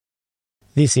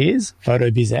This is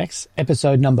PhotoBizX,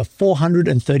 episode number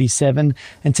 437,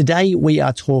 and today we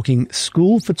are talking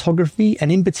school photography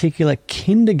and in particular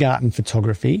kindergarten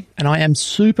photography. And I am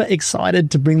super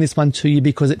excited to bring this one to you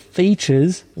because it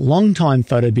features longtime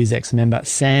PhotoBizX member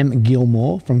Sam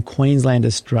Gilmore from Queensland,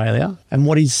 Australia. And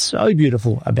what is so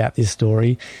beautiful about this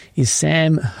story is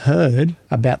Sam heard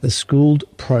about the Schooled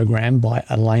program by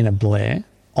Elena Blair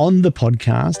on the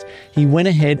podcast. He went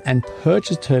ahead and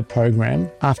purchased her program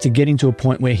after getting to a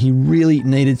point where he really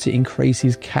needed to increase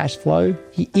his cash flow.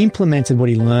 He implemented what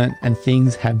he learned and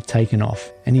things have taken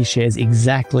off. And he shares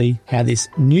exactly how this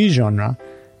new genre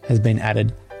has been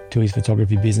added to his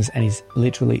photography business and is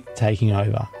literally taking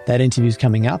over. That interview is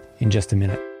coming up in just a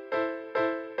minute.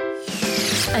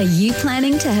 Are you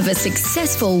planning to have a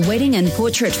successful wedding and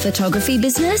portrait photography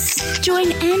business?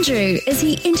 Join Andrew as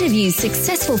he interviews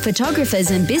successful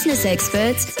photographers and business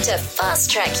experts to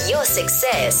fast-track your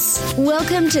success.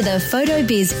 Welcome to the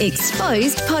PhotoBiz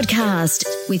Exposed podcast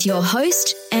with your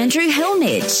host, Andrew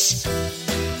Helmich.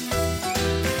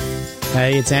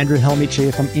 Hey, it's Andrew Helmich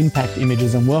here from Impact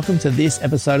Images, and welcome to this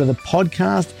episode of the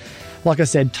podcast. Like I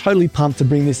said, totally pumped to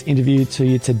bring this interview to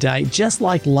you today. Just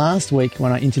like last week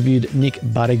when I interviewed Nick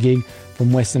Buttigieg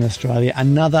from Western Australia,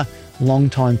 another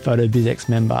longtime PhotoBizX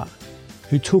member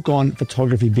who took on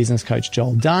photography business coach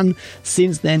Joel Dunn.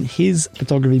 Since then, his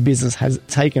photography business has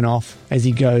taken off as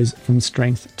he goes from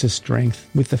strength to strength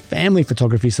with the family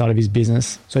photography side of his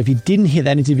business. So if you didn't hear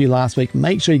that interview last week,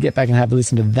 make sure you get back and have a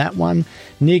listen to that one.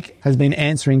 Nick has been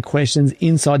answering questions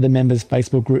inside the members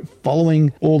Facebook group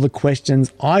following all the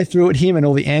questions I threw at him and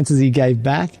all the answers he gave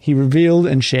back. He revealed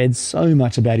and shared so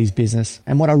much about his business.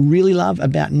 And what I really love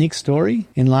about Nick's story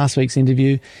in last week's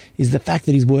interview is the fact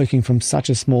that he's working from such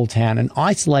a small town, an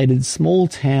isolated small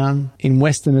town in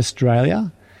Western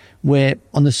Australia, where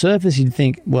on the surface you'd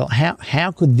think, well,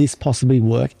 how could this possibly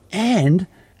work? And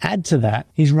add to that,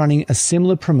 he's running a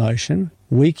similar promotion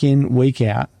week in, week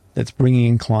out that's bringing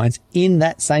in clients in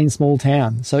that same small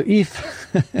town. So if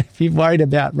you're worried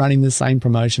about running the same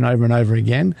promotion over and over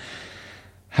again,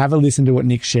 have a listen to what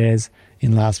Nick shares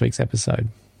in last week's episode.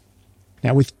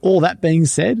 Now, with all that being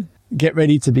said, get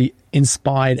ready to be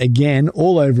inspired again,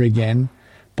 all over again,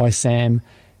 by Sam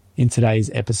in today's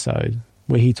episode,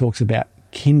 where he talks about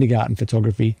kindergarten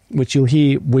photography, which you'll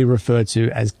hear we refer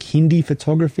to as kindy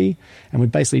photography. And we're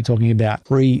basically talking about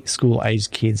preschool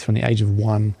aged kids from the age of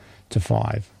 1 to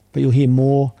 5. But you'll hear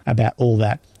more about all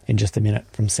that in just a minute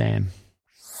from Sam.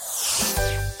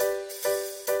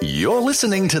 You're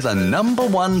listening to the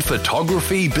 #1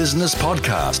 photography business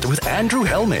podcast with Andrew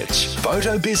Helmich,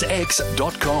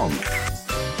 photobizx.com.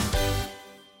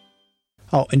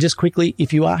 Oh, and just quickly,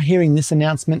 if you are hearing this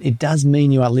announcement, it does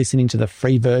mean you are listening to the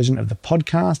free version of the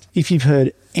podcast. If you've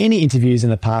heard any interviews in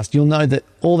the past, you'll know that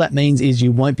all that means is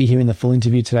you won't be hearing the full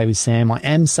interview today with Sam. I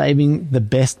am saving the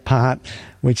best part,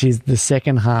 which is the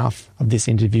second half of this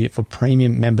interview for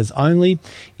premium members only.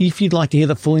 If you'd like to hear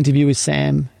the full interview with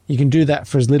Sam, you can do that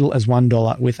for as little as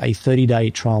 $1 with a 30-day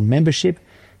trial membership.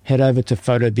 Head over to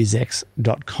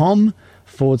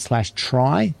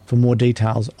photobizx.com/try for more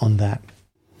details on that.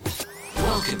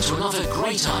 Welcome to another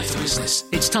great eye for business.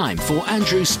 It's time for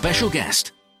Andrew's special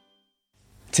guest.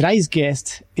 Today's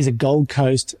guest is a Gold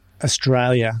Coast,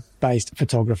 Australia-based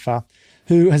photographer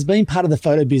who has been part of the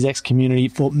PhotoBizX community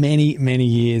for many, many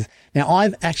years. Now,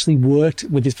 I've actually worked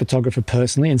with this photographer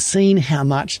personally and seen how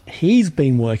much he's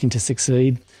been working to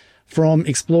succeed, from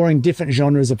exploring different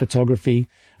genres of photography,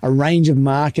 a range of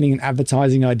marketing and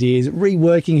advertising ideas,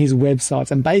 reworking his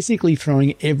websites, and basically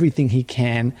throwing everything he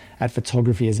can at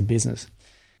photography as a business.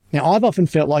 Now, I've often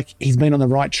felt like he's been on the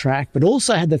right track, but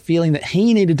also had the feeling that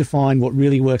he needed to find what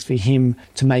really works for him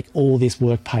to make all this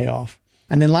work pay off.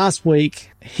 And then last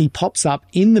week, he pops up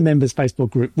in the members Facebook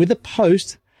group with a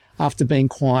post after being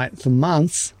quiet for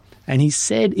months. And he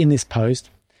said in this post,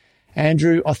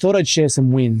 Andrew, I thought I'd share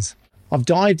some wins. I've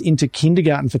dived into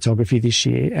kindergarten photography this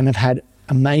year and have had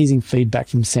amazing feedback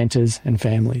from centres and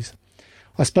families.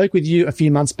 I spoke with you a few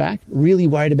months back, really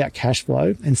worried about cash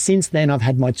flow. And since then, I've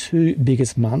had my 2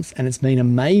 biggest months and it's been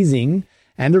amazing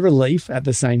and a relief at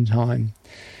the same time.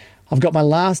 I've got my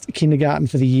last kindergarten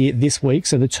for the year this week,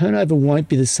 so the turnover won't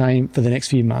be the same for the next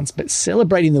few months, but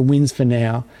celebrating the wins for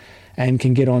now and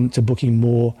can get on to booking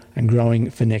more and growing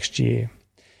for next year.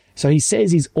 So he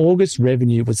says his August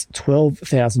revenue was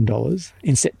 $12,000.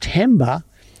 In September,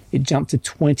 it jumped to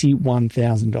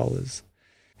 $21,000.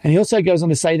 And he also goes on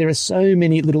to say there are so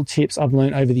many little tips I've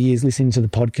learned over the years listening to the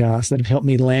podcast that have helped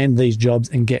me land these jobs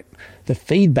and get the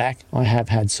feedback I have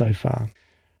had so far.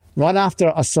 Right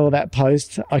after I saw that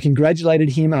post, I congratulated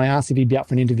him and I asked if he'd be up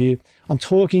for an interview. I'm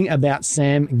talking about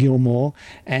Sam Gilmore,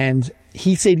 and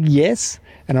he said yes,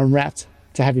 and I'm rapt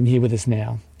to have him here with us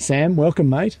now. Sam, welcome,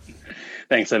 mate.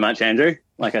 Thanks so much, Andrew.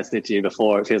 Like I said to you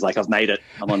before, it feels like I've made it.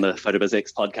 I'm on the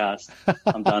PhotoBizX podcast.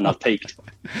 I'm done. I've peaked.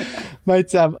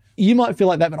 Mate, you might feel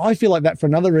like that, but I feel like that for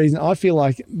another reason. I feel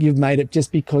like you've made it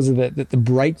just because of the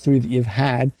breakthrough that you've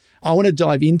had. I want to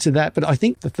dive into that, but I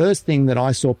think the first thing that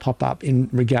I saw pop up in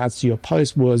regards to your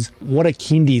post was, what are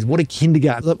kindies? What are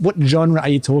kindergarten? What genre are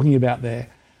you talking about there?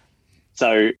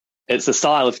 So it's a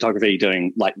style of photography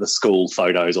doing like the school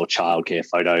photos or childcare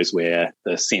photos where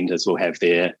the centres will have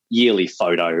their yearly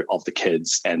photo of the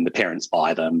kids and the parents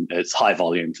buy them. It's high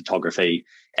volume photography,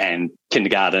 and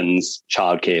kindergartens,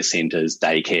 childcare centres,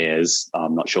 daycares,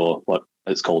 I'm not sure what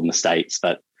it's called in the States,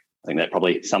 but I think that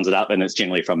probably sums it up. And it's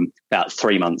generally from about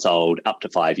 3 months old up to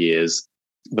 5 years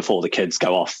before the kids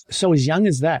go off. So as young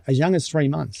as that, as young as 3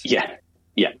 months? Yeah.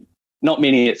 Not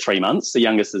many at 3 months. The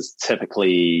youngest is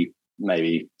typically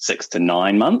maybe 6 to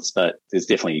 9 months, but there's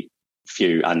definitely a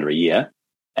few under a year.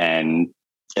 And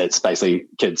it's basically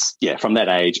kids, from that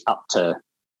age up to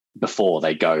before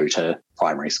they go to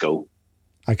primary school.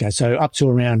 Okay, so up to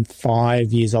around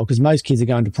 5 years old, because most kids are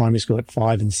going to primary school at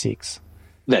 5 and 6.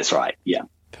 That's right, yeah.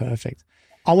 Perfect.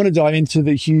 I want to dive into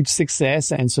the huge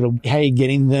success and sort of how you're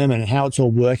getting them and how it's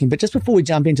all working. But just before we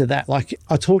jump into that, like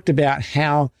I talked about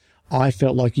how I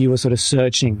felt like you were sort of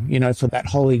searching, for that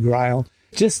holy grail.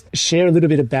 Just share a little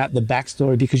bit about the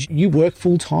backstory, because you work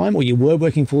full-time, or you were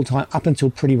working full-time up until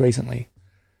pretty recently.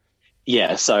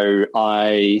 Yeah, so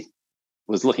I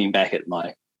was looking back at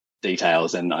my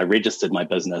details and I registered my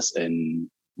business in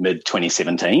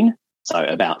mid-2017, so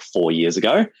about 4 years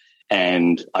ago.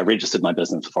 And I registered my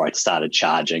business before I started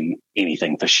charging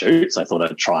anything for shoots. I thought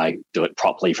I'd try do it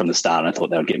properly from the start. And I thought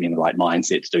that would get me in the right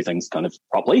mindset to do things kind of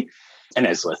properly. And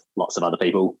as with lots of other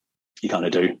people, you kind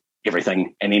of do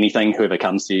everything and anything, whoever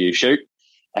comes to you shoot.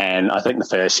 And I think the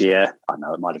first year, I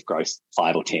know it might have grossed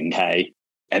 5 or 10K,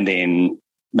 and then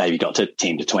maybe got to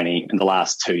 10 to 20. In the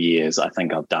last 2 years, I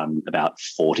think I've done about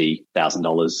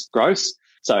 $40,000 gross.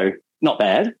 So not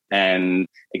bad. And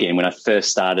again, when I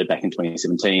first started back in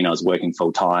 2017, I was working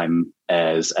full time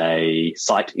as a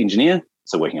site engineer.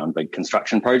 So working on big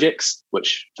construction projects,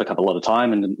 which took up a lot of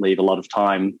time and didn't leave a lot of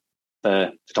time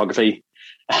for photography.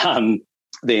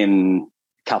 Then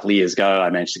a couple of years ago,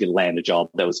 I managed to land a job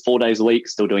that was 4 days a week,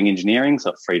 still doing engineering. So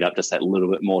it freed up just that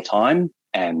little bit more time.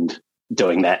 And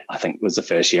doing that, I think, was the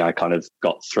first year I kind of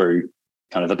got through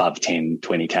kind of above 10,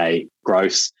 20K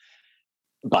gross,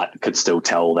 but could still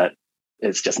tell that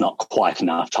it's just not quite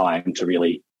enough time to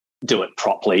really do it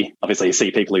properly. Obviously, you see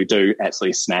people who do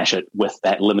absolutely smash it with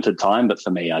that limited time, but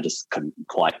for me, I just couldn't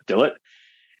quite do it.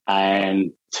 And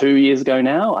 2 years ago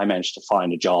now, I managed to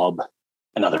find a job,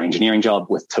 another engineering job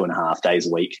with 2.5 days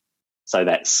a week. So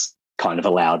that's kind of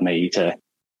allowed me to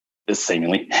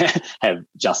seemingly have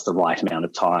just the right amount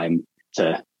of time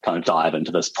to kind of dive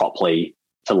into this properly,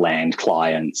 to land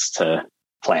clients, to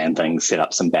plan things, set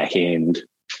up some back end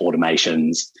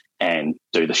automations, and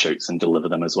do the shoots and deliver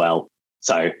them as well.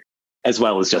 So as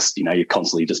well as just, you're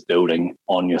constantly just building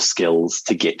on your skills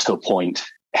to get to a point,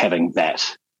 having that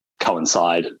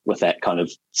coincide with that kind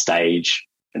of stage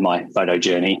in my photo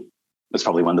journey was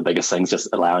probably one of the biggest things, just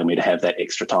allowing me to have that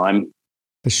extra time.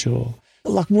 For sure.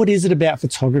 Like, what is it about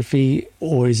photography,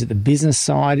 or is it the business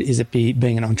side? Is it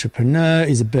being an entrepreneur?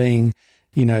 Is it being,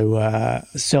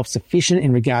 self-sufficient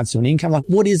in regards to an income? Like,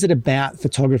 what is it about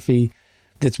photography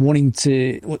that's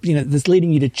that's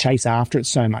leading you to chase after it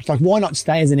so much? Like, why not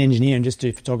stay as an engineer and just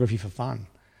do photography for fun?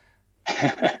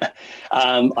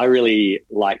 I really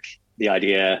like the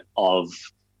idea of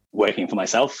working for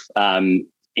myself.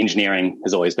 Engineering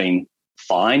has always been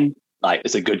fine. Like,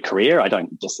 it's a good career. I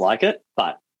don't dislike it,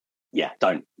 but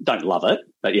don't love it.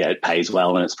 But it pays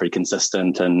well and it's pretty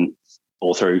consistent, and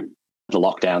all through the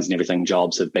lockdowns and everything,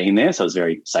 jobs have been there. So it's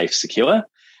very safe, secure.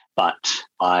 But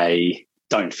I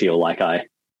don't feel like I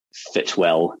fit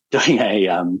well doing a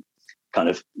kind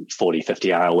of 40,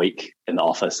 50 hour a week in the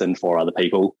office and for other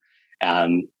people.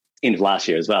 End of last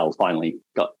year as well, finally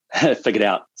got figured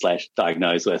out /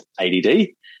 diagnosed with ADD.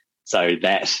 So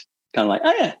that kind of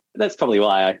like, that's probably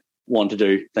why I want to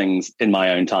do things in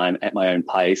my own time, at my own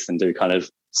pace, and do kind of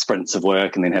sprints of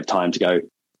work, and then have time to go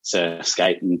surf,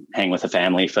 skate, and hang with the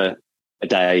family for a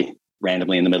day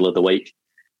randomly in the middle of the week.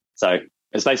 So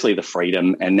it's basically the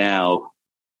freedom. And now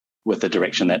with the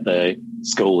direction that the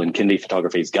school and kindy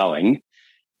photography is going,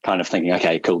 kind of thinking,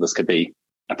 okay, cool, this could be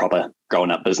a proper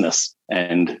grown-up business,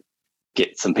 and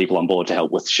get some people on board to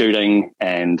help with shooting,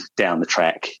 and down the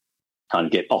track kind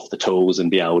of get off the tools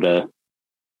and be able to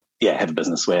have a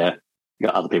business where you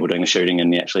got other people doing the shooting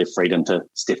and you actually have freedom to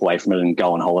step away from it and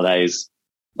go on holidays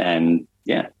and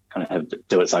kind of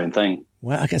do its own thing.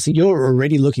 Wow. Okay. So you're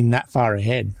already looking that far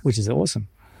ahead, which is awesome.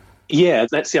 Yeah,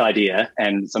 that's the idea.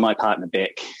 And so my partner,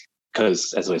 Beck,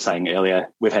 because as we were saying earlier,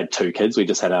 we've had 2 kids. We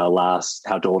just had our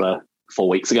daughter 4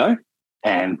 weeks ago.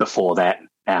 And before that,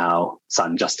 our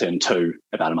son just turned 2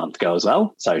 about a month ago as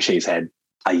well. So she's had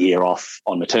a year off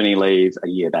on maternity leave, a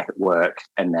year back at work,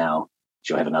 and now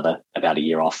she'll have about a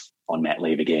year off on mat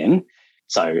leave again.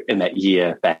 So in that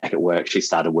year back at work, she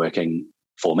started working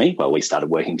for me. Well, we started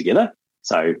working together.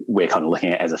 So we're kind of looking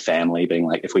at as a family being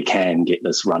like, if we can get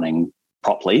this running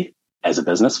properly as a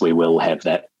business, we will have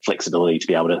that flexibility to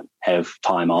be able to have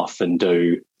time off and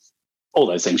do all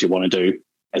those things you want to do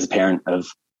as a parent, of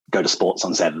go to sports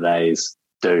on Saturdays,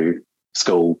 do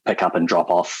school pick up and drop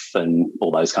off and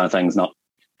all those kind of things, not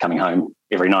coming home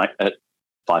every night at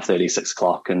 5:30, 6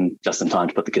 o'clock and just in time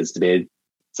to put the kids to bed.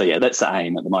 So yeah, that's the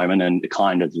aim at the moment. And it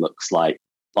kind of looks like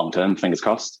long-term, fingers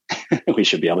crossed, we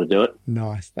should be able to do it.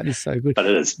 Nice. That is so good. But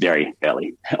it is very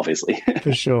early, obviously.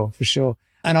 For sure.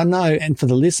 And I know, and for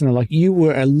the listener, like you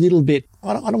were a little bit,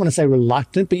 I don't want to say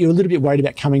reluctant, but you were a little bit worried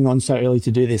about coming on so early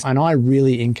to do this. And I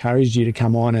really encouraged you to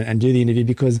come on and do the interview,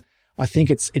 because I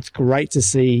think it's great to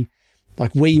see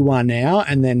like where you are now.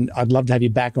 And then I'd love to have you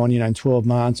back on, in 12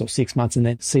 months or 6 months and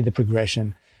then see the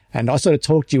progression. And I sort of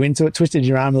talked you into it, twisted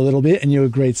your arm a little bit, and you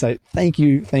agreed. So thank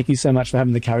you so much for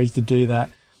having the courage to do that.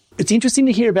 It's interesting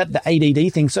to hear about the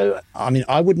ADD thing. So, I mean,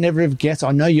 I would never have guessed.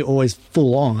 I know you're always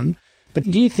full on, but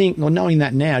do you think, or knowing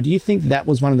that now, do you think that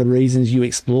was one of the reasons you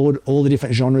explored all the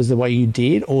different genres the way you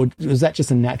did, or was that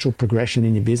just a natural progression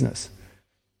in your business?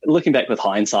 Looking back with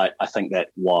hindsight, I think that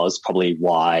was probably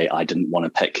why I didn't want to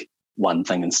pick one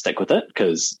thing and stick with it,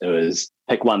 because it was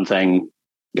pick one thing,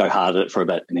 go hard at it for a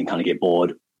bit and then kind of get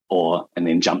bored, and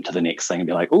then jump to the next thing and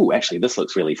be like, oh, actually, this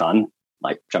looks really fun.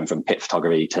 Like jumping from pet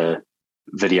photography to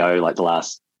video, like the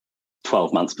last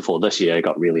 12 months before this year, I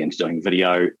got really into doing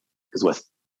video, because with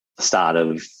the start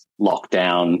of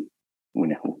lockdown,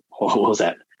 what was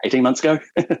that, 18 months ago,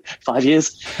 5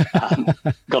 years,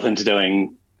 got into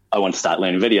doing, I want to start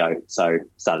learning video. So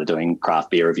started doing craft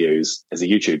beer reviews as a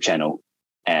YouTube channel.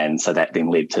 And so that then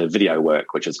led to video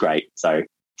work, which is great. So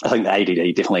I think the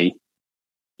ADD definitely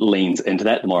leans into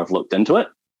that the more I've looked into it,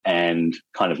 and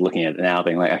kind of looking at it now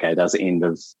being like, okay, that was the end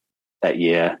of that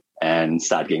year, and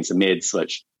started getting some meds,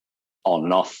 which on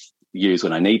and off use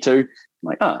when I need to. I'm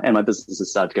like, and my business has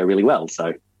started to go really well.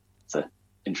 So it's an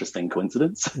interesting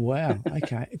coincidence. Wow.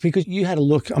 Okay. Because you had a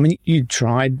look, I mean, you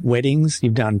tried weddings,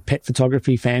 you've done pet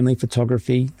photography, family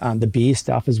photography, the beer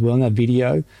stuff as well, and that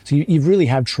video. So you really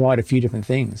have tried a few different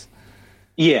things.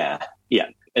 Yeah.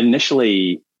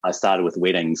 Initially, I started with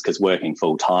weddings because working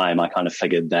full time, I kind of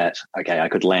figured that, okay, I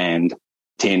could land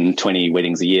 10, 20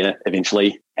 weddings a year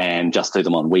eventually and just do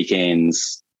them on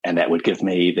weekends. And that would give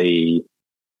me the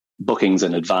bookings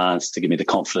in advance to give me the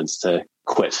confidence to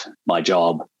quit my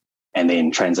job and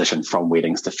then transition from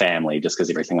weddings to family, just because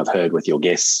everything I've heard with your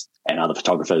guests and other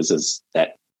photographers is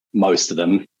that most of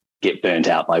them get burnt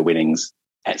out by weddings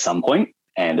at some point,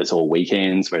 and it's all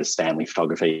weekends, whereas family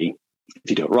photography, if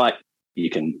you do it right, you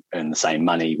can earn the same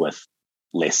money with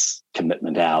less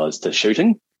commitment hours to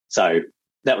shooting. So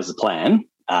that was the plan.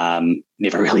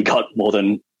 Never really got more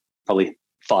than probably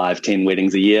 5-10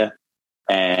 weddings a year,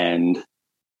 and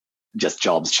just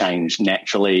jobs changed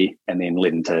naturally, and then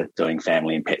led into doing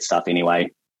family and pet stuff anyway.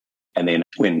 And then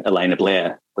when Elena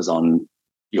Blair was on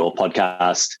your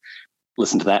podcast,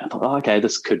 listened to that and thought, okay,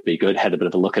 this could be good. Had a bit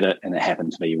of a look at it. And it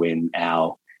happened to be when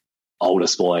our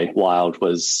oldest boy, Wild,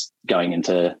 was going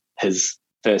into his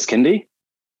first kindy,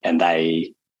 and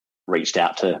they reached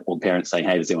out to all the parents saying,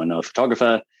 hey, does anyone know a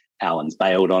photographer? Alan's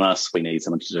bailed on us. We need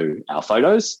someone to do our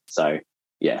photos. So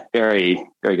yeah, very,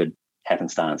 very good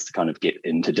happenstance to kind of get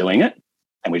into doing it.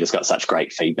 And we just got such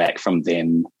great feedback from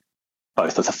them,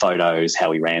 both with the photos,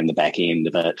 how we ran the back end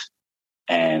of it,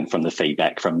 and from the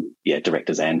feedback from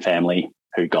directors and family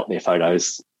who got their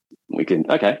photos. We can,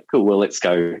 okay, cool. Well, let's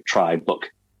go try book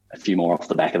a few more off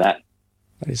the back of that.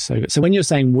 That is so good. So when you're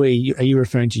saying we, are you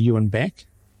referring to you and Beck?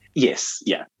 Yes,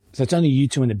 yeah. So it's only you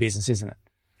two in the business, isn't it?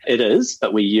 It is,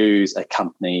 but we use a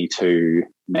company to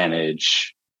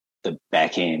manage the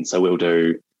back end. So we'll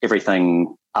do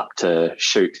everything up to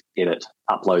shoot, edit,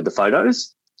 upload the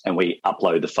photos, and we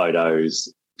upload the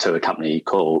photos to a company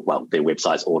called, well, their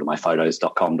website's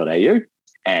ordermyphotos.com.au,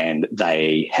 and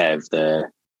they have the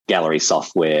gallery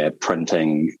software,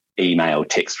 printing, email,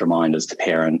 text reminders to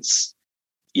parents,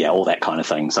 all that kind of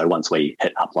thing. So once we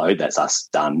hit upload, that's us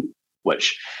done,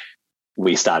 which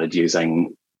we started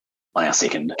using on our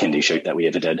second kindy shoot that we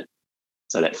ever did.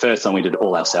 So that first one we did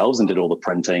all ourselves and did all the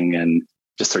printing and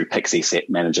just through Pixie Set,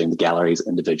 managing the galleries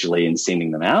individually and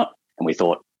sending them out. And we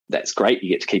thought, that's great. You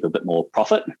get to keep a bit more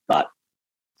profit. But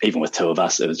even with two of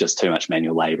us, it was just too much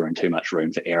manual labor and too much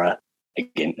room for error.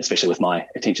 Again, especially with my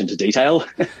attention to detail,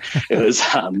 it was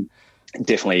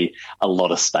definitely a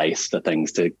lot of space for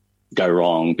things to go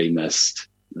wrong, be missed,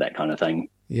 that kind of thing.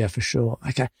 Yeah, for sure.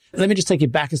 Okay. Let me just take you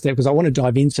back a step because I want to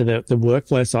dive into the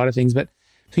workflow side of things. But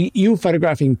so you were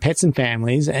photographing pets and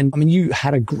families, and I mean, you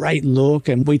had a great look,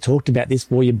 and we talked about this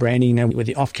for your branding, you know, with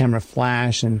the off-camera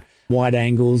flash and wide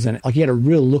angles, and like you had a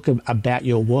real look about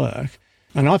your work.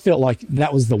 And I felt like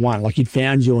that was the one, like you'd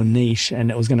found your niche and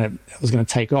it was going to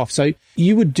take off. So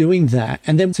you were doing that.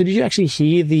 And then, so did you actually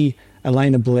hear the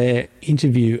Elena Blair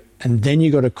interview and then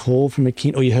you got a call from a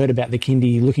kind, or you heard about the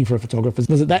kindy looking for a photographer?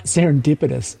 Was it that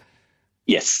serendipitous?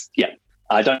 Yes. Yeah.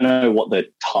 I don't know what the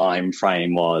time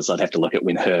frame was. I'd have to look at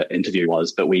when her interview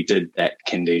was, but we did that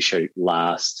kindy shoot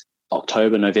last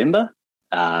October, November.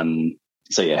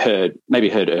 So yeah, heard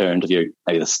her interview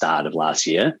maybe the start of last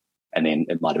year. And then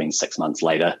it might have been 6 months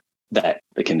later that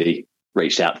the kindy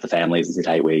reached out to the families and said,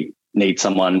 hey, we need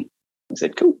someone. I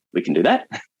said, cool, we can do that.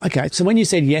 Okay. So when you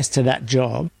said yes to that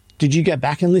job, did you go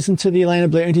back and listen to the Elena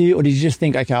Blair interview, or did you just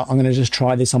think, okay, I'm going to just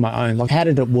try this on my own? Like, how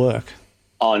did it work?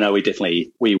 Oh, no,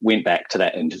 we went back to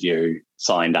that interview,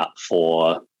 signed up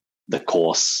for the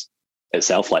course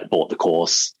itself, like bought the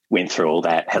course, went through all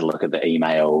that, had a look at the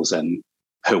emails and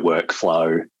her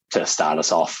workflow to start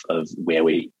us off of where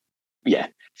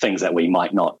things that we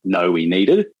might not know we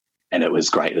needed. And it was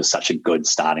great. It was such a good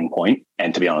starting point.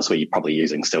 And to be honest, we're probably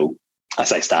using still, I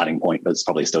say starting point, but it's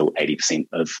probably still 80%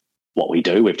 of what we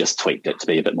do. We've just tweaked it to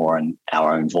be a bit more in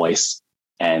our own voice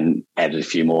and added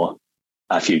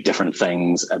a few different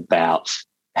things about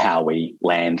how we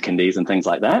land kindies and things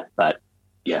like that. But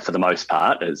yeah, for the most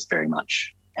part, it's very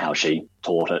much how she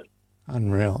taught it.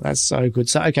 Unreal. That's so good.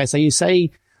 So, okay. So you say,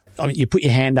 I mean, you put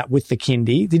your hand up with the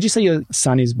kindy. Did you say your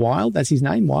son is Wild? That's his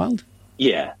name, Wild?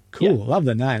 Yeah. Cool. Yeah. Love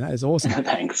the name. That is awesome.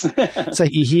 Thanks. So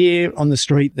you hear on the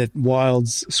street that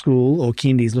Wild's school or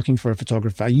kindy is looking for a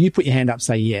photographer. You put your hand up,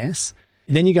 say yes.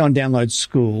 Then you go and download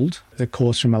Schooled, the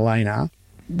course from Elena.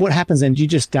 What happens then? Do you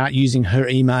just start using her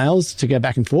emails to go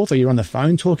back and forth, or you're on the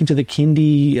phone talking to the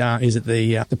kindy? Is it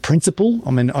the principal?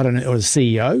 I mean, I don't know, or the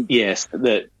CEO? Yes,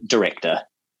 the director.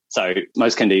 So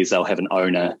most kindies, they'll have an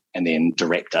owner and then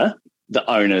director. The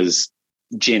owners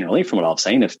generally, from what I've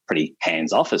seen, are pretty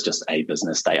hands-off. It's just a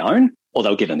business they own, or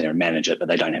they'll get in there and manage it, but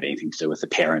they don't have anything to do with the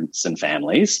parents and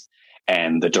families.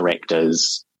 And the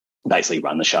directors basically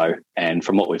run the show. And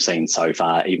from what we've seen so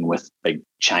far, even with big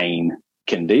chain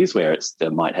kindies where they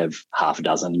might have half a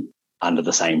dozen under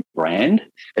the same brand,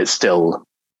 it's still,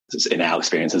 in our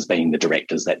experience, has been the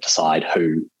directors that decide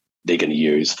who they're going to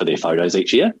use for their photos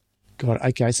each year. God,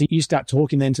 okay. So you start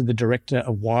talking then to the director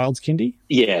of Wild's kindy?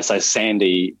 Yeah, so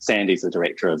Sandy's the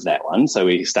director of that one. So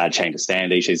we started chatting to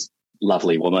Sandy. She's a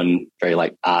lovely woman, very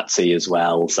like artsy as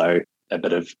well. So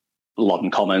a lot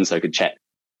in common, so we could chat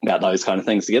about those kind of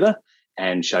things together,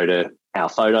 and showed her our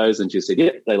photos and she said, yeah,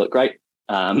 they look great.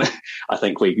 I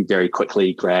think we very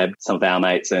quickly grabbed some of our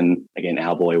mates and, again,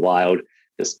 our boy Wild,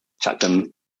 just chucked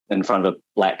him in front of a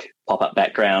black pop-up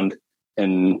background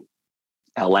in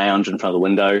our lounge in front of the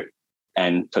window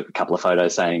and took a couple of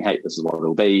photos saying, hey, this is what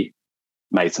it'll be.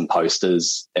 Made some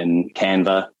posters in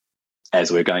Canva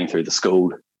as we were going through the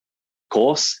Schooled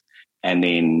course, and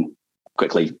then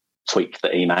quickly tweaked the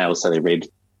emails so they read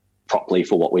properly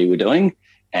for what we were doing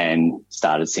and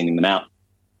started sending them out.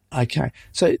 Okay.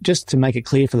 So just to make it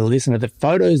clear for the listener, the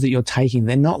photos that you're taking,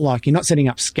 they're not like, you're not setting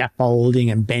up scaffolding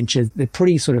and benches. They're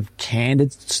pretty sort of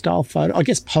candid style photo, I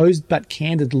guess posed but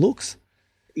candid looks.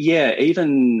 Yeah,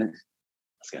 even, I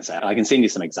was going to say, I can send you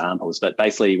some examples, but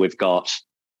basically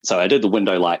so I did the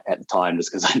window light at the time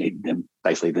just because I needed them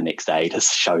basically the next day to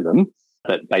show them,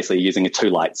 but basically using a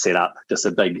 2-light setup, just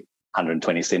a big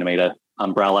 120 centimetre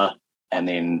umbrella and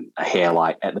then a hair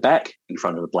light at the back in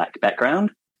front of a black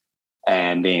background.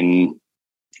 And then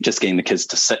just getting the kids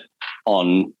to sit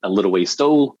on a little wee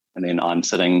stool, and then I'm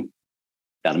sitting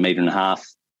about 1.5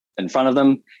 meters in front of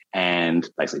them, and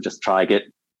basically just try to get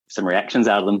some reactions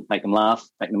out of them, make them laugh,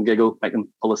 make them giggle, make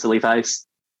them pull a silly face,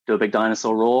 do a big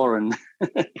dinosaur roar, and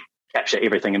capture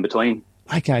everything in between.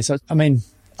 Okay, so I mean,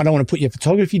 I don't want to put your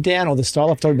photography down or the style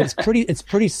of photography, but it's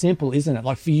pretty simple, isn't it?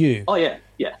 Like for you. Oh yeah.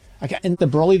 Okay, and the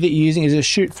brolly that you're using, is it a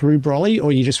shoot through brolly, or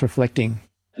are you just reflecting?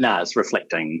 No, it's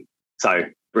reflecting. So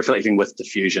reflecting with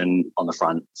diffusion on the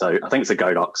front. So I think it's a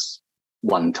Godox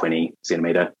 120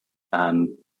 centimetre,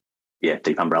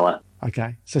 deep umbrella.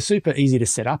 Okay. So super easy to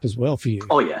set up as well for you.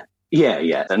 Oh, yeah.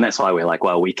 Yeah. And that's why we're like,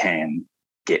 well, we can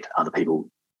get other people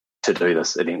to do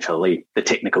this eventually. The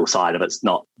technical side of it's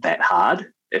not that hard.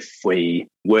 If we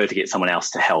were to get someone else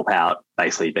to help out,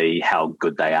 basically be how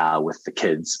good they are with the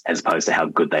kids as opposed to how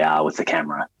good they are with the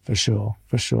camera. For sure,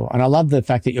 for sure. And I love the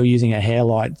fact that you're using a hair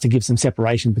light to give some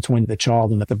separation between the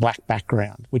child and the black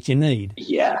background, which you need.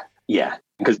 Yeah.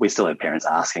 Because we still have parents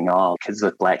asking, oh, kids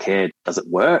with black hair, does it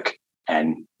work?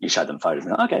 And you show them photos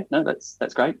and okay, no,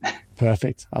 that's great.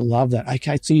 Perfect. I love that.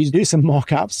 Okay, so you do some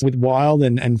mock-ups with Wild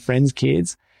and friends'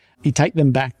 kids. You take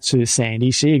them back to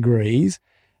Sandy. She agrees.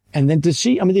 And then does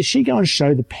she go and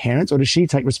show the parents, or does she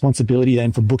take responsibility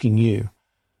then for booking you?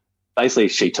 Basically,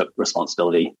 she took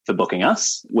responsibility for booking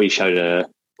us. I showed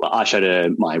her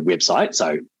my website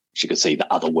so she could see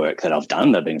the other work that I've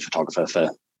done. I've been a photographer for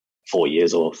 4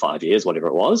 years or 5 years, whatever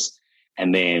it was.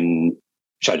 And then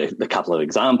showed her a couple of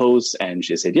examples and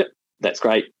she said, yep, that's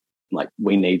great. Like,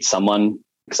 we need someone,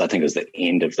 because I think it was the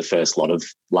end of the first lot of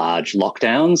large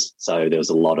lockdowns. So there was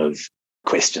a lot of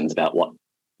questions about what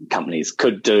companies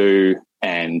could do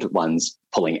and ones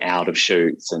pulling out of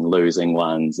shoots and losing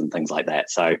ones and things like that.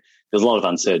 So there's a lot of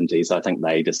uncertainty. So I think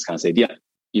they just kind of said, yeah,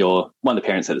 you're one of the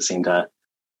parents at the centre.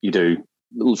 You do,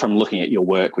 from looking at your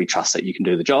work, we trust that you can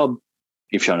do the job.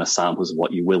 You've shown us samples of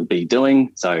what you will be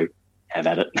doing. So have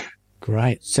at it.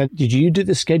 Great. So did you do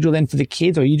the schedule then for the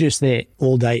kids, or are you just there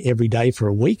all day, every day for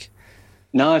a week?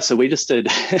 No, so we just did,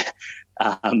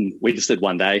 we just did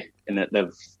one day, and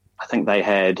I think they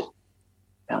had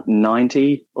about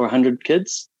 90 or 100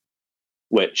 kids,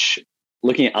 which,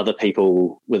 looking at other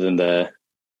people within the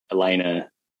Elena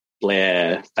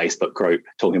Blair Facebook group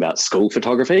talking about school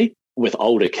photography, with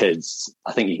older kids,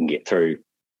 I think you can get through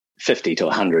 50 to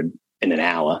 100 in an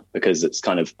hour, because it's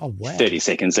kind of 30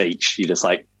 seconds each. You just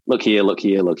like, look here, look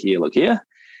here, look here, look here.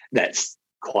 That's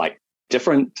quite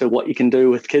different to what you can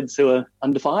do with kids who are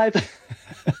under 5.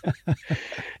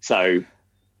 So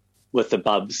with the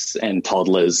bubs and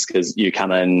toddlers, because you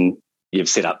come in, you've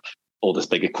set up all this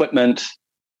big equipment.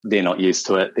 They're not used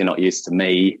to it. They're not used to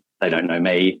me. They don't know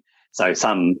me. So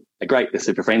some are great. They're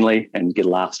super friendly and get a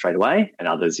laugh straight away. And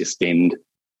others, you spend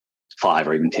 5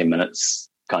 or even 10 minutes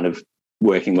kind of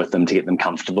working with them to get them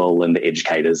comfortable. And the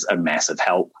educators are massive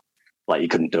help. Like, you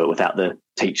couldn't do it without the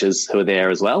teachers who are there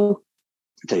as well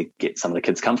to get some of the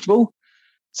kids comfortable.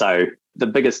 So the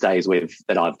biggest days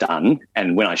that I've done,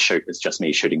 and when I shoot, it's just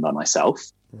me shooting by myself.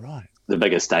 Right. The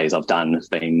biggest days I've done have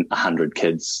been 100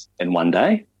 kids in one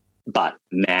day. But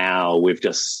now I've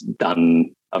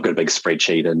got a big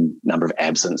spreadsheet and number of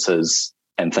absences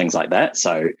and things like that.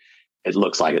 So it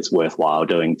looks like it's worthwhile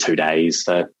doing 2 days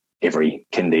for every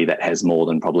kindy that has more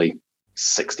than probably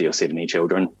 60 or 70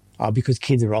 children. Oh, because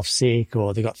kids are off sick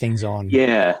or they've got things on.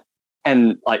 Yeah.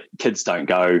 And like, kids don't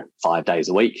go 5 days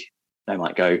a week. They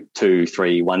might go 2,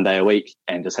 3, 1 day a week.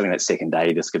 And just having that second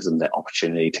day just gives them that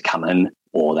opportunity to come in,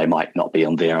 or they might not be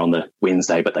there on the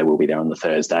Wednesday, but they will be there on the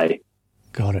Thursday.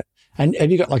 Got it. And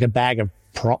have you got like a bag of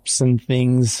props and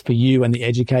things for you and the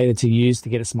educator to use to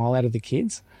get a smile out of the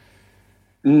kids?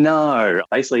 No.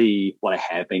 Basically, what I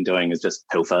have been doing is just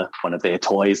pilfer one of their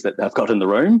toys that they've got in the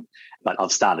room. But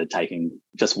I've started taking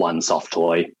just one soft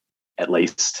toy, at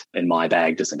least, in my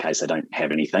bag, just in case I don't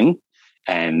have anything.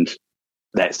 And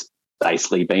that's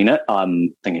basically been it.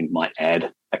 I'm thinking might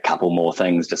add a couple more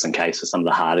things just in case for some of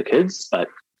the harder kids. But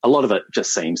a lot of it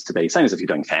just seems to be, same as if you're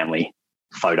doing family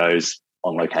photos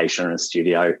on location in a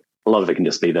studio, a lot of it can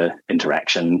just be the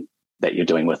interaction that you're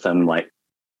doing with them. Like,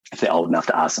 if they're old enough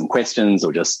to ask some questions,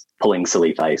 or just pulling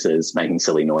silly faces, making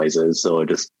silly noises, or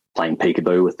just playing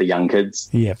peekaboo with the young kids.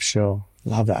 Yeah, for sure.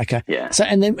 Love that. Okay. Yeah. So,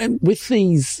 and then with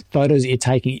these photos that you're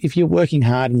taking, if you're working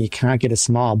hard and you can't get a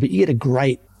smile, but you get a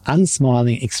great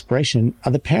unsmiling expression,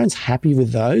 are the parents happy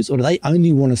with those, or do they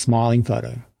only want a smiling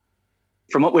photo?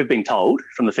 From what we've been told,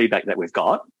 from the feedback that we've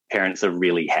got, parents are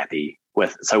really happy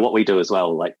with. So what we do as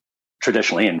well, like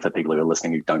traditionally, and for people who are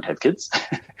listening who don't have kids,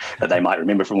 that they might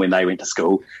remember from when they went to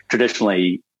school,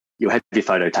 traditionally you'll have your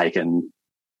photo taken,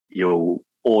 you'll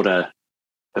order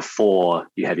before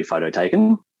you have your photo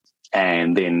taken,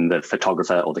 and then the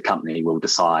photographer or the company will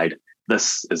decide,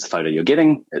 this is the photo you're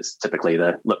getting. It's typically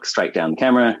the look straight down the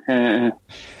camera,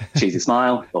 cheesy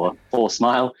smile or forced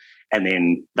smile, and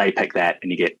then they pick that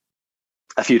and you get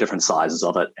a few different sizes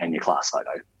of it and your class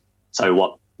photo. So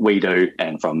what we do,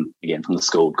 and from the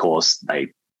school course, they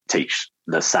teach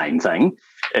the same thing,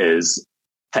 is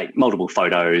take multiple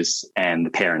photos and the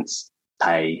parents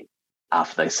pay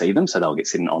after they see them. So they'll get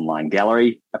sent an online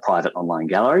gallery, a private online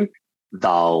gallery.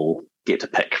 They'll get to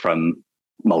pick from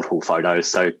multiple photos.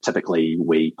 So typically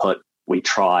we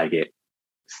try get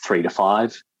 3 to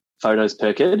 5 photos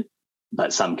per kid,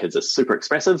 but some kids are super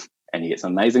expressive and you get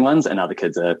some amazing ones, and other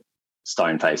kids are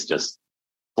stone face, just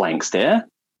blank stare.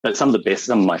 But some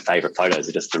of my favorite photos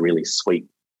are just the really sweet,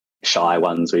 shy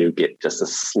ones where you get just the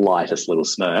slightest little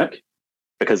smirk,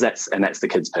 because that's the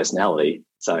kid's personality.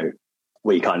 So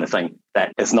we kind of think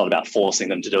that it's not about forcing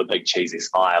them to do a big cheesy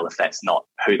smile if that's not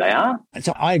who they are.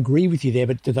 So I agree with you there,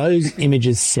 but do those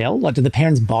images sell? Like, do the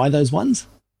parents buy those ones?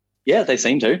 Yeah, they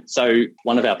seem to. So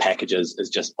one of our packages is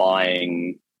just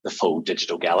buying the full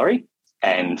digital gallery,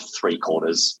 and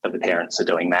 3/4 of the parents are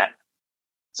doing that.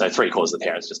 So 3/4 of the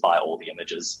parents just buy all the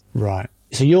images. Right.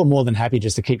 So you're more than happy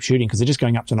just to keep shooting because they're just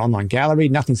going up to an online gallery.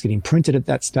 Nothing's getting printed at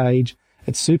that stage.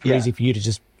 It's super easy for you to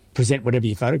just present whatever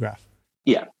you photograph.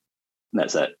 Yeah,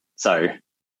 that's it. So,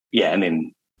 yeah, and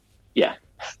then, yeah.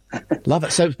 Love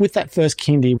it. So with that first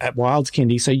kindy at Wilds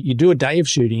Kindy, so you do a day of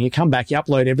shooting, you come back, you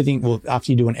upload everything, well,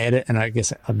 after you do an edit and I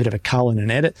guess a bit of a cull and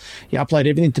an edit, you upload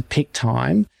everything to Pick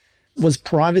Time. Was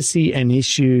privacy an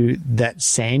issue that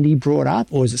Sandy brought up,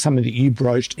 or is it something that you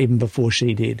broached even before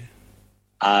she did?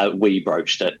 We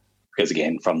broached it because,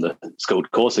 again, from the school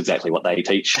course, exactly what they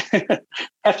teach.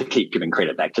 Have to keep giving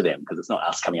credit back to them because it's not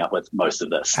us coming up with most of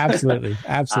this. Absolutely,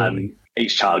 absolutely.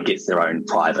 Each child gets their own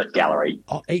private gallery.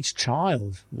 Oh, each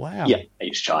child. Wow. Yeah,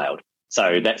 each child.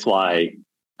 So that's why,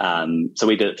 so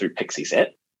we did it through Pixieset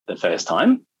the first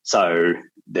time. So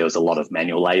there was a lot of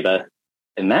manual labor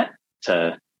in that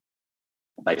to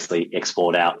basically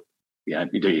export out,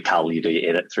 you do your cull, you do your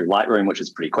edit through Lightroom, which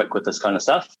is pretty quick with this kind of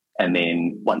stuff. And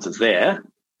then once it's there,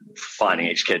 finding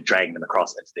each kid, dragging them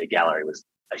across into their gallery was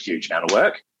a huge amount of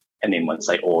work. And then once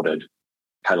they ordered,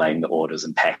 collating the orders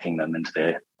and packing them into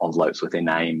their envelopes with their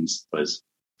names was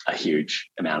a huge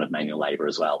amount of manual labor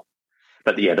as well.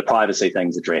 But the privacy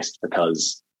thing's addressed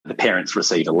because the parents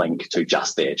receive a link to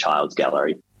just their child's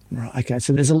gallery. Right. Okay.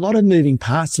 So there's a lot of moving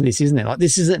parts to this, isn't there? Like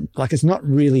this isn't like, it's not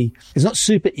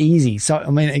super easy. So,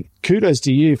 I mean, kudos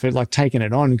to you for like taking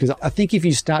it on, because I think if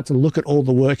you start to look at all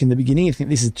the work in the beginning, you think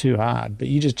this is too hard, but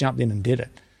you just jumped in and did it.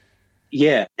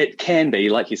 Yeah, it can be.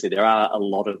 Like you said, there are a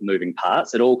lot of moving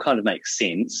parts. It all kind of makes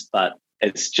sense, but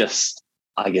it's just,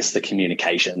 I guess, the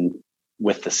communication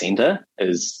with the centre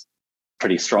is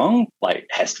pretty strong, like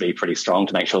has to be pretty strong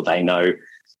to make sure they know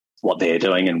what they're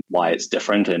doing and why it's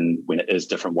different, and when it is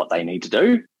different, what they need to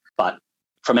do. But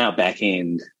from our back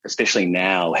end, especially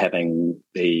now having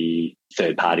the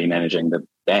third party managing the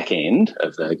back end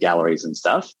of the galleries and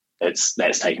stuff, that's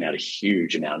taken out a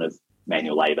huge amount of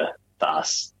manual labour for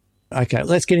us. Okay,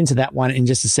 let's get into that one in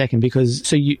just a second, because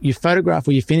so you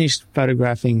finished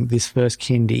photographing this first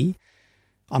kindy.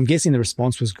 I'm guessing the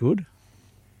response was good.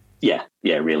 Yeah,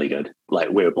 really good. Like,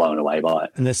 we were blown away by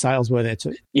it. And the sales were there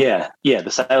too? Yeah, the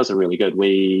sales are really good.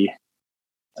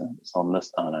 It's on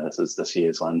this, this is this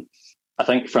year's one. I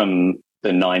think from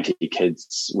the 90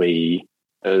 kids, it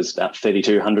was about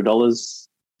 $3,200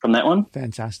 from that one.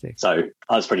 Fantastic. So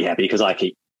I was pretty happy because I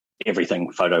keep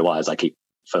everything photo-wise,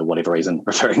 for whatever reason,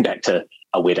 referring back to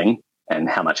a wedding and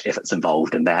how much effort's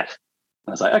involved in that.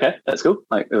 I was like, okay, that's cool.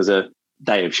 Like, it was a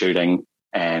day of shooting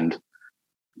and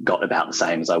got about the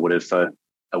same as I would have for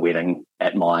a wedding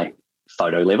at my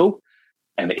photo level.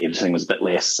 And the editing was a bit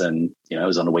less, and, it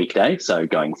was on a weekday. So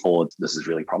going forward, this is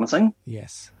really promising.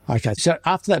 Yes. Okay. So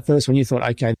after that first one, you thought,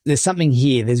 okay, there's something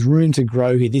here. There's room to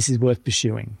grow here. This is worth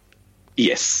pursuing.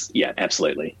 Yes. Yeah,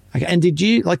 absolutely. Okay. And do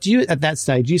you at that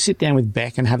stage, do you sit down with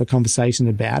Beck and have a conversation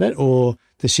about it, or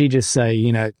does she just say,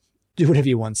 do whatever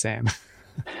you want, Sam?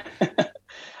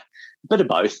 Bit of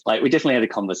both. Like, we definitely had a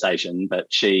conversation, but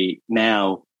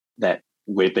now that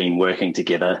we've been working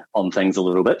together on things a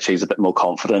little bit, she's a bit more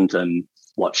confident in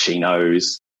what she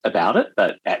knows about it.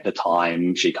 But at the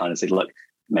time, she kind of said, look,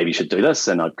 maybe you should do this.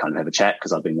 And I'd kind of have a chat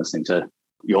because I've been listening to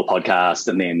your podcast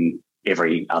and then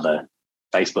every other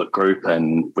Facebook group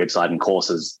and website and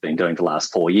courses been doing for the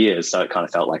last 4 years. So it kind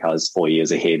of felt like I was 4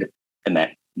 years ahead in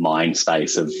that mind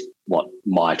space of what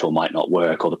might or might not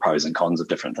work, or the pros and cons of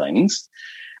different things.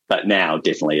 But now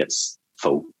definitely it's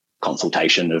full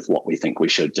consultation of what we think we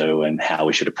should do and how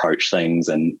we should approach things,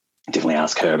 and definitely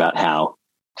ask her about how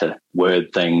to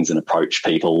word things and approach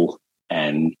people,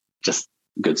 and just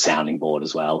good sounding board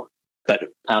as well. But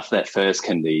after that first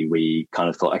kindy, we kind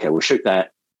of thought, okay, we'll shoot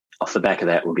that. Off the back of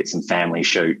that, we'll get some family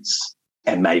shoots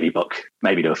and maybe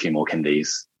do a few more kindies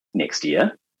next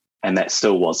year. And that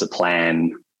still was the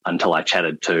plan until I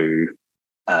chatted to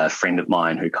a friend of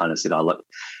mine who kind of said, oh, look,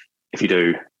 if you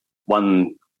do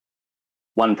one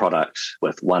product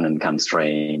with one income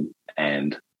stream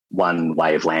and one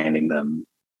way of landing them,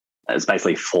 it's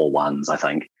basically 4 ones, I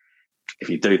think. If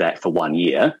you do that for 1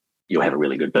 year, you'll have a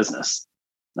really good business.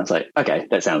 And I was like, okay,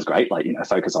 that sounds great. Like,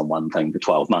 focus on one thing for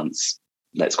 12 months.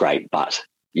 That's great, but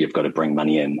you've got to bring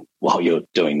money in while you're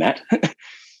doing that.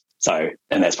 So,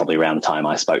 and that's probably around the time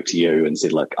I spoke to you and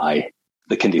said, look,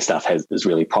 the kindy stuff is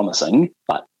really promising,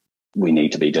 but we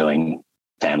need to be doing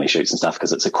family shoots and stuff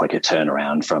because it's a quicker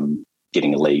turnaround from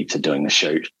getting a lead to doing the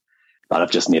shoot. But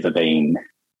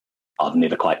I've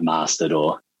never quite mastered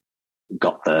or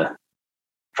got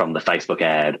from the Facebook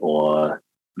ad or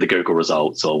the Google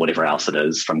results or whatever else it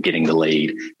is, from getting the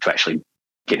lead to actually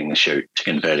getting the shoot to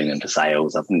converting them to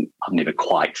sales. I've never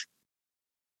quite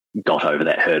got over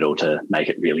that hurdle to make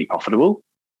it really profitable.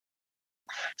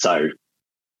 So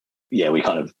yeah, we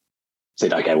kind of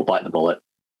said, okay, we'll bite the bullet,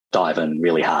 dive in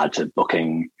really hard to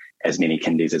booking as many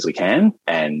kindies as we can,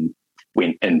 and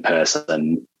went in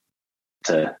person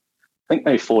to, I think,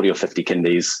 maybe 40 or 50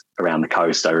 kindies around the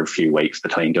coast over a few weeks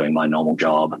between doing my normal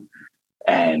job.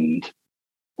 And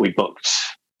we booked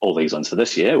all these ones for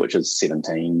this year, which is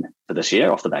 17 for this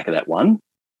year off the back of that one.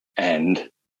 And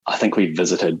I think we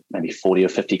visited maybe 40 or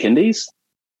 50 kindies.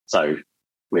 So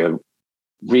we're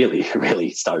really,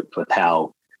 really stoked with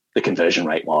how the conversion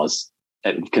rate was.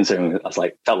 And considering I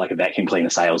felt like a vacuum cleaner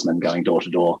salesman going door to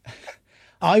door.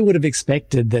 I would have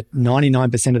expected that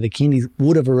 99% of the kindies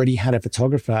would have already had a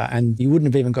photographer and you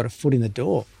wouldn't have even got a foot in the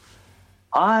door.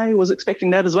 I was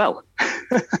expecting that as well.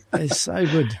 It's so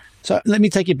good. So let me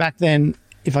take you back then,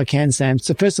 if I can, Sam.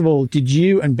 So first of all, did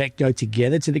you and Beck go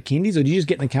together to the kindies, or did you just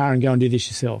get in the car and go and do this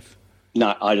yourself?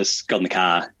 No, I just got in the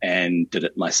car and did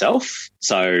it myself.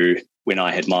 So when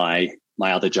I had my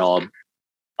other job,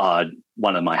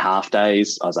 one of my half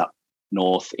days, I was up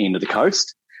north end of the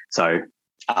coast. So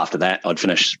after that, I'd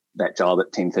finish that job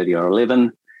at 10:30 or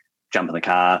 11, jump in the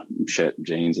car, shirt and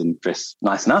jeans and dress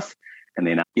nice enough. And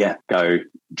then, go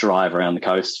drive around the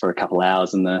coast for a couple of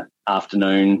hours in the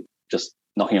afternoon, just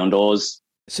knocking on doors.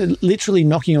 So literally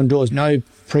knocking on doors, no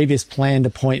previous planned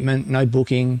appointment, no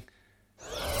booking.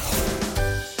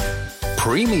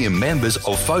 Premium members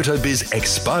of PhotoBiz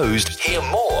Exposed hear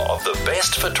more of the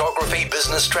best photography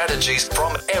business strategies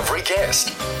from every guest.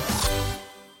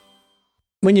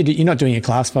 When you're not doing a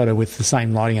class photo with the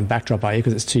same lighting and backdrop, are you?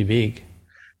 Because it's too big.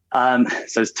 So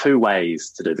there's two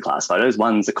ways to do the class photos.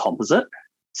 One's a composite.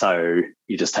 So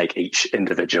you just take each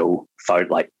individual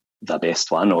photo, like the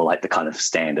best one or like the kind of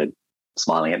standard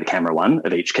smiling at the camera one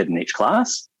of each kid in each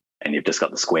class, and you've just got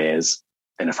the squares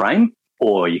in a frame.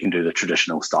 Or you can do the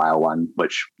traditional style one,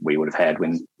 which we would have had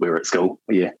when we were at school,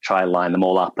 where you try and line them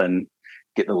all up and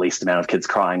get the least amount of kids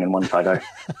crying in one photo.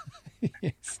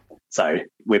 Yes. So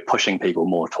we're pushing people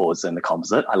more towards in the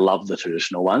composite. I love the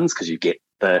traditional ones because you get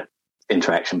the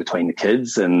interaction between the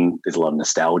kids and there's a lot of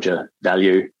nostalgia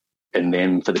value in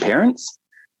them for the parents.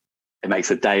 It makes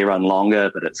the day run longer,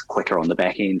 but it's quicker on the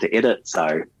back end to edit.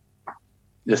 So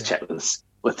just chat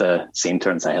with the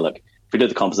centre and say, hey, look, if we do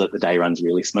the composite, the day runs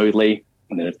really smoothly.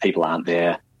 And then if people aren't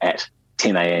there at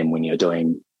 10 a.m. when you're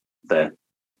doing the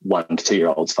 1 to 2 year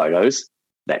olds photos,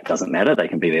 that doesn't matter. They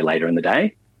can be there later in the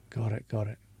day. Got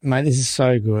it. Mate, this is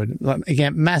so good.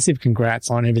 Again, massive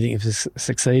congrats on everything you've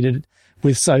succeeded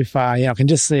with so far. I can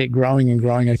just see it growing and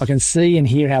growing. I can see and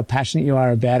hear how passionate you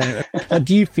are about it.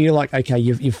 Do you feel like, okay,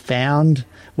 you've found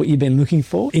what you've been looking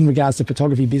for in regards to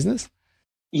photography business?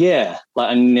 Yeah,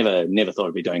 I never thought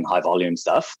I'd be doing high volume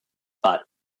stuff, but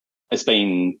it's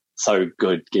been so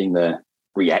good getting the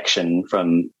reaction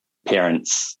from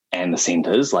parents and the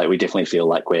centres. We definitely feel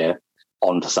like we're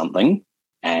onto something,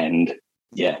 and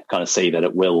kind of see that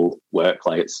it will work.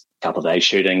 It's a couple of days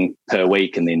shooting per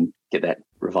week and then get that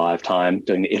revive time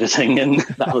doing the editing and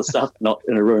that other stuff, not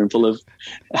in a room full of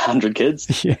 100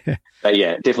 kids. Yeah. But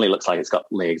it definitely looks like it's got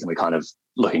legs, and we're kind of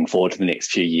looking forward to the next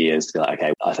few years to be like,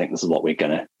 okay, I think this is what we're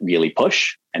going to really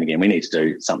push. And again, we need to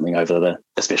do something over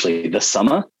especially this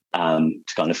summer,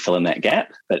 to kind of fill in that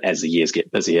gap. But as the years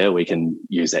get busier, we can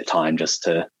use that time just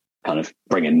to kind of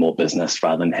bring in more business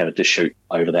rather than have it to shoot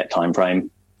over that time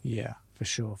frame. Yeah, for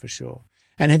sure.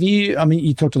 And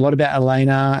you talked a lot about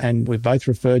Elena, and we've both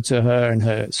referred to her and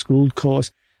her school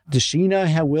course. Does she know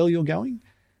how well you're going?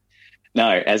 No,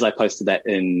 as I posted that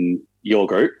in your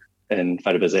group in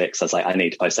PhotoBizX, I was like, I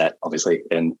need to post that obviously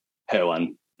in her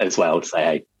one as well to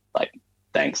say, hey,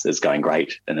 thanks, it's going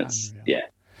great. And it's,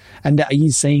 And are you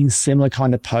seeing similar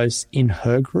kind of posts in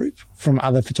her group from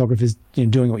other photographers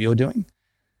doing what you're doing?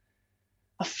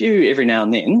 A few every now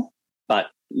and then, but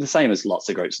the same as lots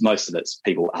of groups. Most of it's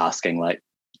people asking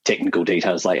technical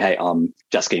details hey, I'm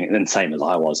just getting, and same as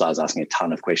I was asking a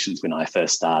ton of questions when I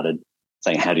first started,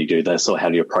 saying, how do you do this? Or how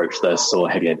do you approach this? Or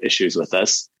have you had issues with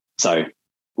this? So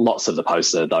lots of the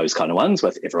posts are those kind of ones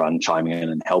with everyone chiming in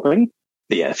and helping.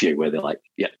 But a few where they're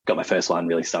got my first one,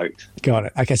 really stoked. Got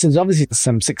it. Okay, so there's obviously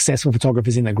some successful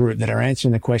photographers in the group that are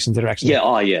answering the questions that are actually...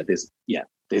 There's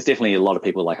there's definitely a lot of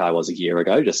people like I was a year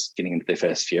ago, just getting into their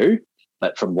first few.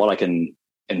 But from what I can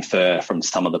infer from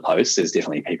some of the posts, there's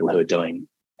definitely people who are doing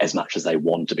as much as they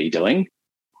want to be doing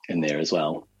in there as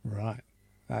well. Right.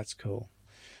 That's cool.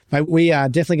 Mate, we are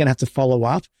definitely going to have to follow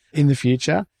up in the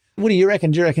future. What do you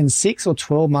reckon? Do you reckon 6 or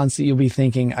 12 months that you'll be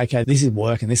thinking, okay, this is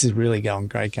working, this is really going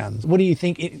great guns? What do you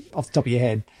think off the top of your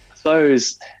head? I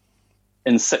suppose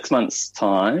in 6 months'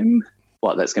 time,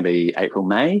 that's going to be April,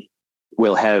 May,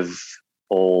 we'll have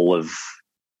all of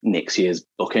next year's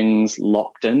bookings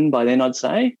locked in by then, I'd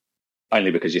say,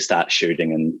 only because you start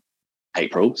shooting in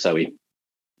April. So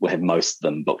we'll have most of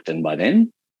them booked in by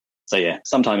then. So yeah,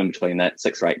 sometime in between that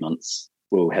 6 or 8 months,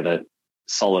 we'll have a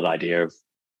solid idea of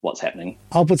what's happening.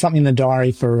 I'll put something in the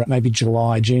diary for maybe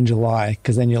June, July,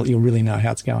 because then you'll really know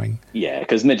how it's going. Yeah,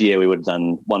 because mid-year we would have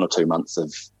done 1 or 2 months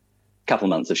couple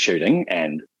of months of shooting,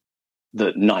 and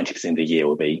the 90% of the year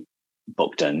will be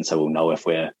booked in. So we'll know if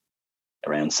we're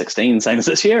around 16, same as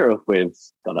this year, or if we've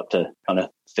got up to kind of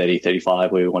 30,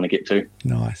 35 where we want to get to.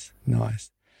 Nice.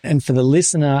 And for the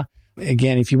listener,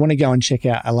 again, if you want to go and check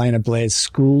out Elena Blair's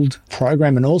Schooled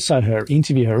program and also her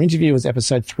interview was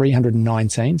episode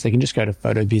 319. So you can just go to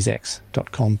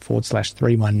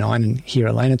photobizx.com/319 and hear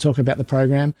Elena talk about the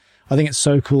program. I think it's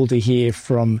so cool to hear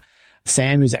from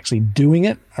Sam, who's actually doing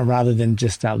it, rather than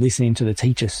just listening to the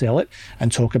teacher sell it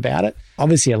and talk about it.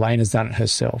 Obviously, Elena's done it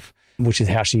herself, which is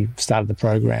how she started the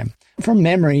program. From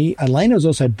memory, Elena was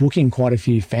also booking quite a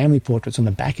few family portraits on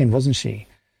the back end, wasn't she?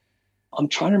 I'm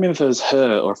trying to remember if it was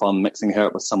her or if I'm mixing her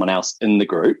up with someone else in the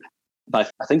group.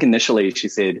 But I think initially she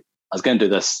said, I was going to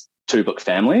do this 2-book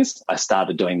families. I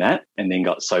started doing that and then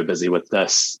got so busy with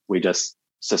this, we just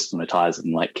systematized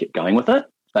and kept going with it.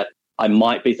 But I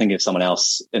might be thinking of someone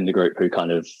else in the group who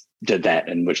kind of did that,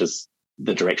 and which is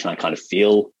the direction I kind of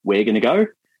feel we're going to go,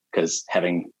 because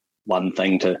having one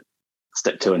thing to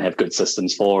stick to and have good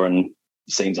systems for and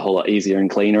seems a whole lot easier and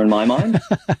cleaner in my mind.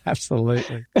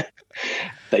 Absolutely.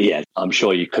 But yeah, I'm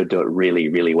sure you could do it really,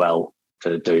 really well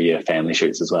to do your family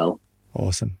shoots as well.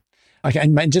 Awesome. Okay,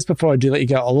 and mate, just before I do let you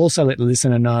go, I'll also let the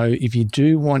listener know if you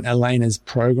do want Elena's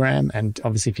program, and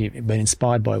obviously if you've been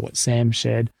inspired by what Sam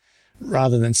shared,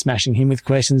 rather than smashing him with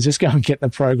questions, just go and get the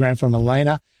program from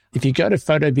Elena. If you go to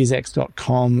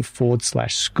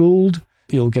photobizx.com/schooled,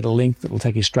 you'll get a link that will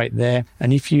take you straight there.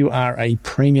 And if you are a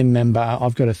premium member,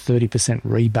 I've got a 30%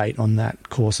 rebate on that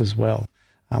course as well,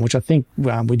 which I think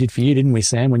we did for you, didn't we,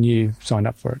 Sam, when you signed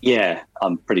up for it? Yeah,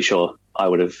 I'm pretty sure I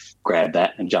would have grabbed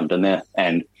that and jumped in there.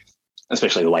 And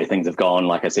especially the way things have gone,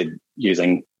 like I said,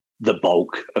 using the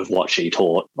bulk of what she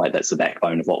taught, that's the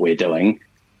backbone of what we're doing,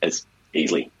 is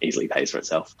easily pays for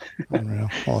itself. Unreal.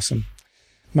 Awesome.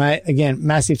 Mate, again,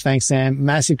 massive thanks, Sam.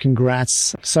 Massive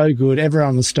congrats. So good.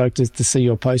 Everyone was stoked to see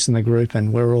your post in the group,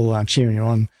 and we're all cheering you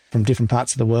on from different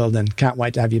parts of the world, and can't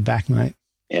wait to have you back, mate.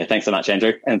 Yeah, thanks so much,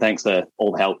 Andrew. And thanks for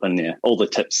all the help and all the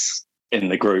tips in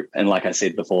the group. And like I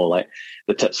said before,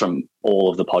 the tips from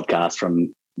all of the podcasts,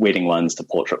 from wedding ones to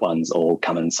portrait ones, all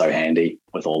come in so handy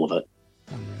with all of it.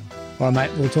 Unreal. All right,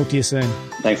 mate. We'll talk to you soon.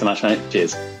 Thanks so much, mate.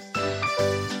 Cheers.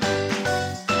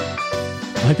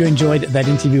 I hope you enjoyed that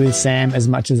interview with Sam as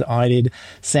much as I did.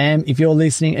 Sam, if you're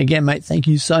listening, again, mate, thank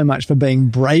you so much for being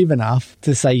brave enough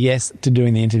to say yes to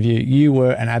doing the interview. You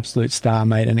were an absolute star,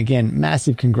 mate. And again,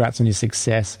 massive congrats on your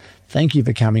success. Thank you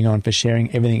for coming on, for sharing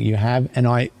everything you have. And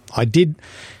I did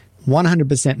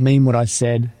 100% mean what I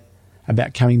said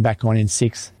about coming back on in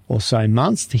 6 or so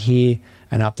months to hear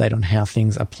an update on how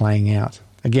things are playing out.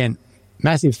 Again,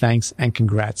 massive thanks and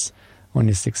congrats on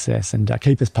your success, and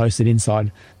keep us posted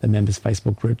inside the members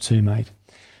Facebook group too, mate.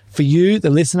 For you, the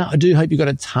listener, I do hope you got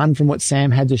a ton from what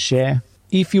Sam had to share.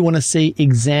 If you want to see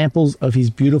examples of his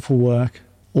beautiful work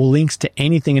or links to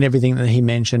anything and everything that he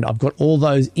mentioned, I've got all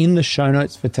those in the show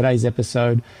notes for today's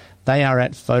episode. They are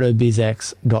at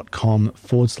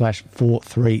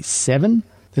photobizx.com/437.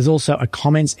 There's also a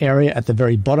comments area at the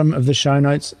very bottom of the show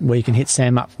notes where you can hit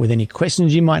Sam up with any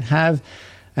questions you might have.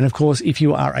 And of course, if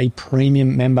you are a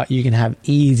premium member, you can have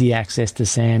easy access to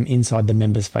Sam inside the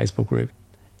members Facebook group,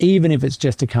 even if it's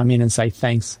just to come in and say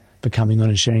thanks for coming on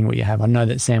and sharing what you have. I know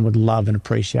that Sam would love and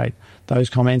appreciate those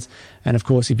comments. And of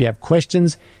course, if you have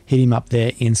questions, hit him up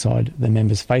there inside the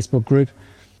members Facebook group.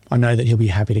 I know that he'll be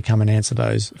happy to come and answer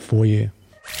those for you.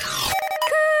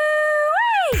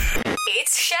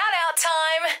 It's shout out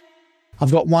time.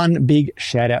 I've got one big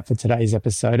shout out for today's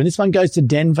episode, and this one goes to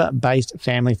Denver-based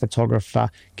family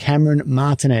photographer Cameron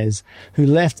Martinez, who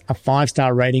left a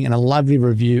 5-star rating and a lovely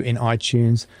review in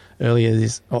iTunes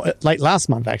late last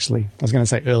month, actually. I was going to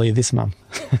say earlier this month,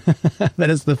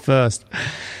 but it's the first.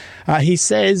 He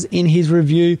says in his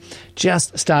review,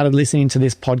 just started listening to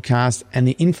this podcast and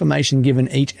the information given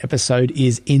each episode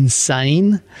is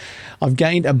insane. I've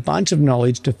gained a bunch of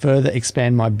knowledge to further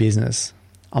expand my business.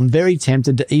 I'm very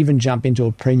tempted to even jump into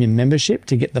a premium membership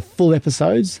to get the full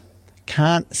episodes.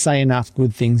 Can't say enough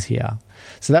good things here.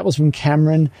 So that was from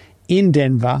Cameron in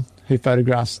Denver, who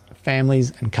photographs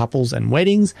families and couples and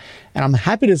weddings. And I'm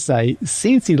happy to say,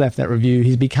 since he left that review,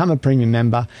 he's become a premium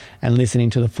member and listening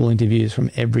to the full interviews from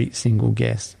every single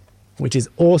guest, which is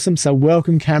awesome. So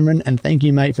welcome, Cameron, and thank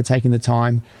you, mate, for taking the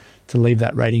time to leave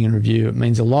that rating and review. It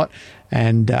means a lot.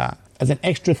 And as an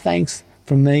extra thanks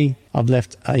from me, I've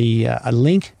left a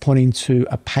link pointing to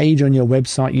a page on your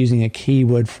website using a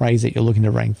keyword phrase that you're looking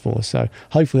to rank for. So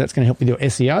hopefully that's going to help with your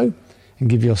SEO and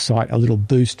give your site a little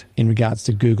boost in regards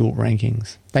to Google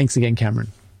rankings. Thanks again,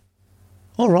 Cameron.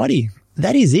 Alrighty,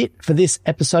 that is it for this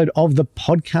episode of the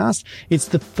podcast. It's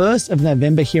the 1st of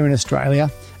November here in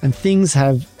Australia, and things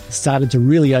have started to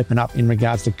really open up in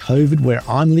regards to COVID where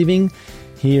I'm living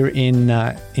here in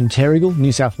Terrigal,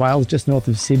 New South Wales, just north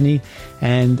of Sydney.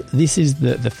 And this is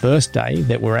the first day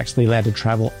that we're actually allowed to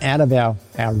travel out of our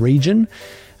region.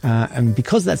 And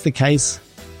because that's the case,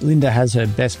 Linda has her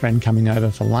best friend coming over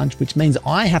for lunch, which means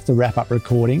I have to wrap up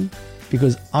recording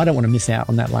because I don't want to miss out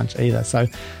on that lunch either. So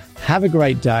have a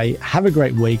great day. Have a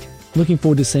great week. Looking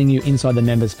forward to seeing you inside the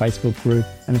members Facebook group.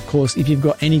 And of course, if you've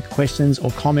got any questions or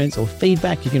comments or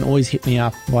feedback, you can always hit me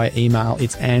up via email.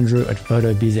 It's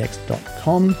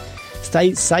andrew@photobizx.com.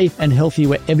 Stay safe and healthy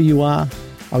wherever you are.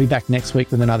 I'll be back next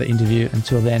week with another interview.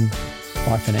 Until then,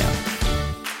 bye for now.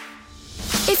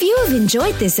 If you have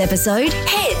enjoyed this episode,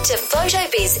 head to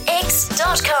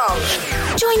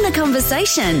photobizx.com. Join the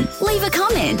conversation, leave a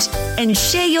comment, and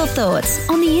share your thoughts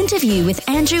on the interview with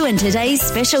Andrew and today's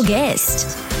special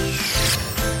guest.